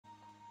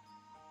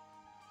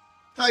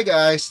Hi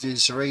guys,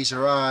 this is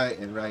Razorai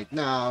and right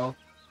now,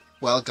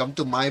 welcome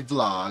to my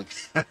vlog.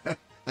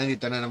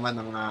 Nandito na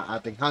naman ang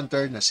ating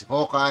hunter na si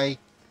Hawkeye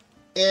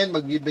and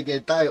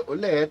magbibigay tayo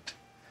ulit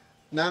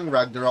ng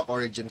Ragnarok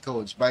Origin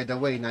codes. By the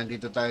way,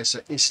 nandito tayo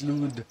sa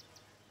Islud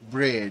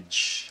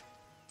Bridge.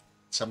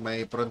 Sa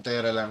may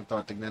frontera lang to.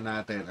 Tignan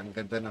natin. Ang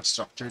ganda ng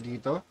structure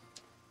dito.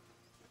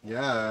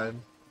 Yan.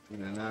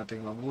 Tignan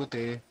natin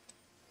mabuti.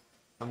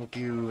 Ang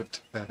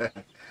cute.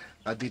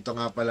 At dito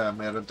nga pala,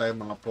 mayroon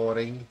tayong mga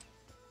pouring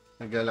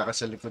naglalakad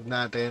sa likod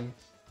natin.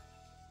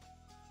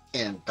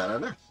 And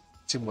tara na,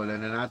 simulan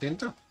na natin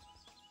to.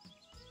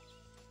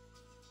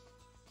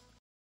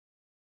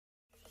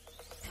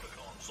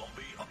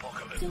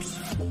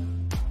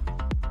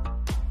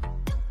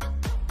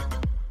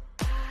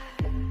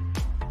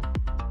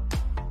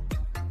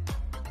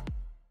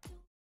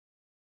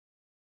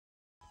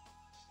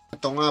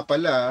 Ito nga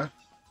pala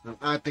ang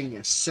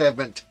ating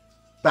 7th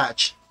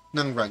batch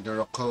ng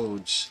Ragnarok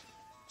codes.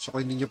 So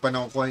kung hindi nyo pa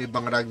nakukuha yung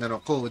ibang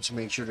Ragnarok codes,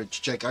 make sure that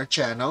you check our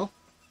channel.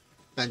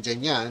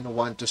 Nandyan yan,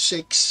 1 to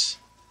 6.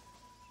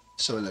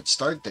 So let's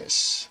start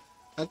this.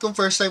 At kung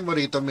first time mo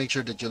rito, make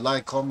sure that you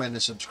like, comment,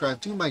 and subscribe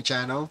to my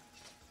channel.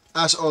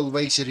 As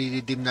always,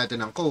 i-redeem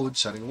natin ang code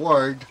sa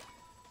reward.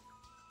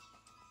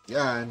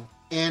 Yan.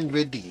 And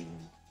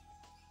redeem.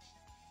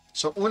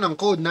 So unang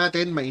code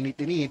natin,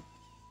 mainit-init.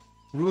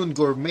 Rune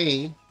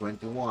Gourmet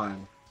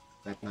 21.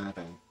 Type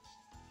natin.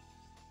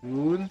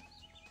 Rune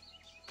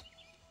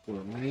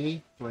Gourmet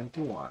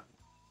 21.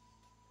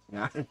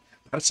 Yan.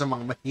 Para sa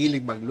mga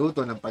mahilig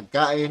magluto ng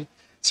pagkain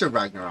sa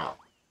Ragnarok.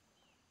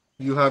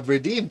 You have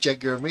redeemed. Check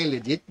your mail.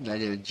 Legit na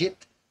legit.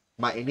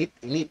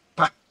 Mainit-init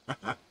pa.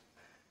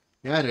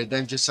 Yan.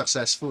 Redemption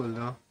successful,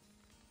 no?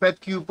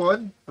 Pet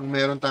coupon ang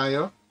meron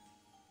tayo.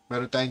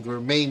 Meron tayong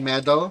gourmet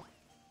medal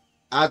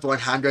at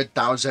 100,000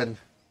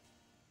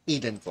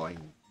 Eden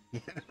coin.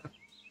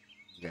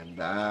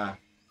 Ganda.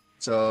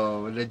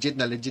 So, legit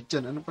na legit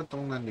yun. Ano pa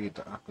itong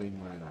nandito? Ako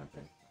yung muna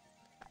natin.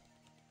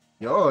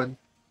 Yun.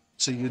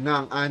 So, yun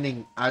na ang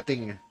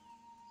ating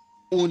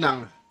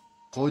unang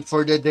code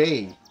for the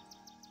day.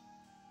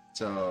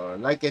 So,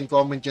 like and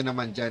comment nyo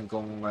naman dyan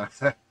kung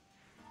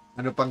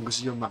ano pang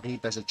gusto nyo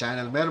makita sa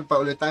channel. Meron pa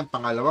ulit tayong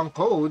pangalawang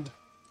code.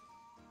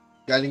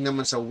 Galing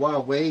naman sa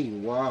Huawei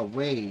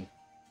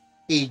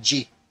AG.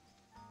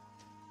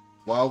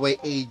 Huawei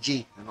AG.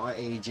 Ano ka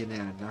AG na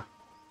yan, ha?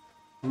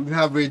 You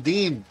have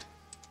redeemed.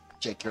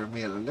 Check your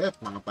mail ulit,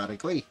 mga pare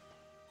ko eh.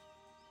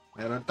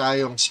 Meron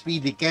tayong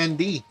Speedy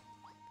Candy,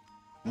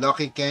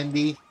 Lucky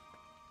Candy,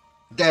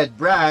 Dead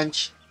Branch,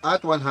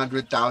 at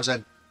 100,000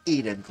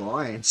 Eden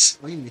Coins.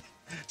 Uy,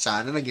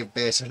 sana naging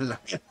peso lang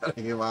yan.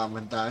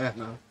 Nag-iwaman tayo,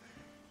 no?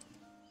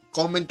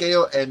 Comment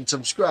kayo and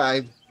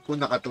subscribe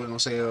kung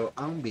nakatulong sa iyo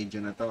ang video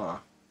na to.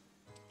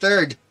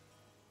 Third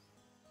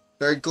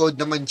code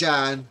naman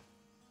dyan.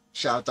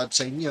 Shoutout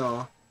sa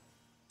inyo.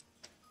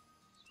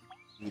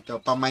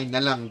 Dito, pamay na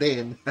lang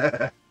din.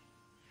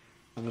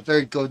 Ang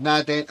third code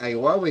natin ay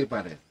Huawei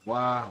pa rin.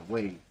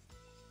 Huawei.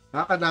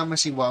 Nakakadama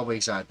si Huawei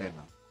sa atin.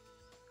 No?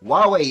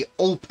 Huawei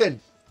Open.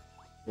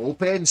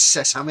 Open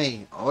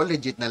Sesame. Oh,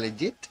 legit na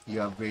legit.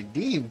 You have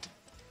redeemed.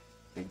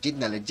 Legit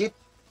na legit.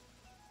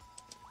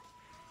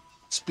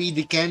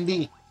 Speedy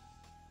Candy.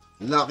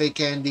 Lucky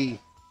Candy.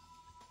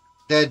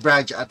 Dead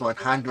Branch at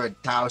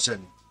 100,000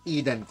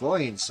 Eden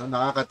Coins. So,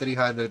 nakaka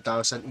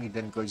 300,000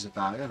 Eden Coins na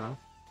tayo, no?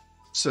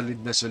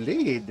 Solid na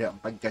solid ang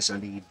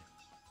pagkasolid.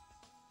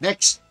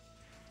 Next,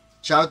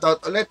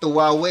 shoutout ulit to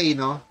Huawei,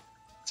 no?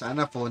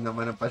 Sana phone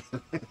naman ang pala.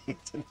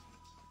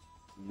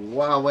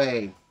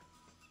 Huawei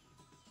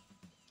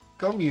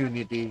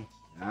Community.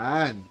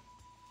 Yan.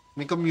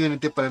 May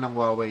community pala ng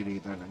Huawei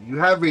dito. No? You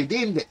have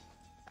redeemed it.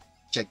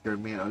 Check your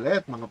mail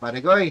ulit, mga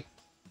paregoy.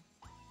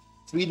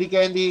 Sweetie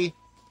Candy,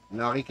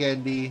 Lucky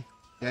Candy,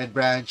 Dead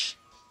Branch,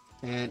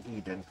 and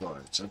Eden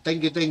Coin. So, thank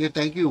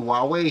you,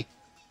 Huawei.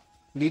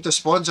 Hindi ito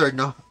sponsored,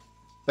 no?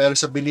 Pero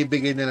sa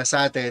binibigay nila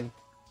sa atin,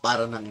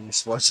 para nang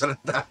in-sponsor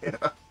tayo.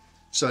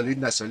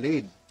 Solid na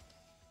solid.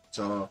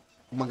 So,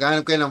 kung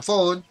maghanap kayo ng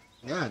phone,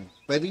 yan,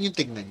 pwede nyo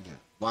tignan nyo.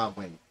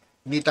 Huawei.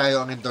 Hindi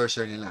tayo ang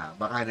endorser nila.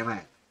 Baka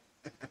naman.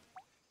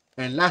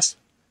 And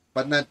last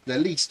but not the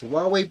least,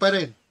 Huawei pa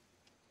rin.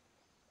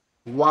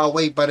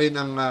 Huawei pa rin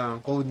ang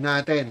code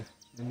natin.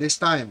 And this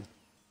time,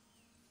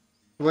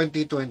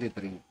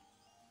 2023.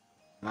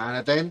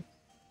 Natin?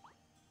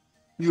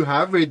 You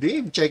have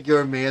redeemed. Check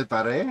your mail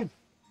pa rin.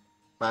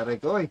 Pare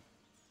ko eh.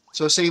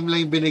 So, same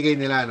lang yung binigay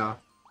nila, no?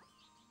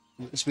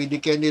 Speedy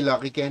Candy,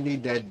 Lucky Candy,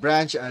 Dead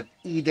Branch, at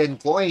Eden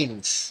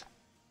Coins.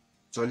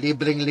 So,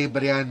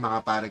 libreng-libre yan,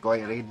 mga pare ko.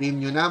 Redeem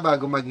nyo na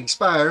bago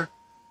mag-expire.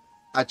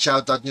 At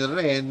shoutout nyo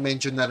rin.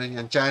 Mention na rin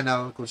yung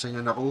channel kung saan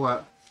nyo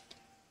nakuha.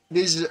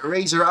 This is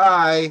Razor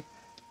Eye.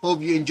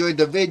 Hope you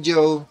enjoyed the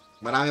video.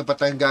 Marami pa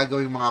tayong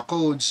gagawin mga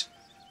codes,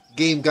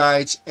 game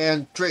guides,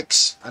 and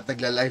tricks. At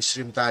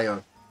nagla-livestream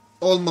tayo.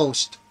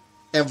 Almost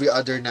every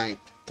other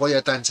night.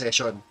 Puyatan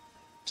session.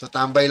 So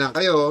tambay lang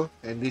kayo.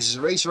 And this is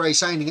Racer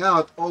signing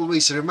out.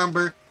 Always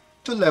remember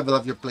to level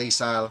up your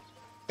playstyle.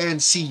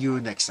 And see you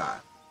next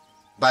time.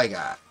 Bye,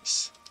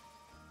 guys.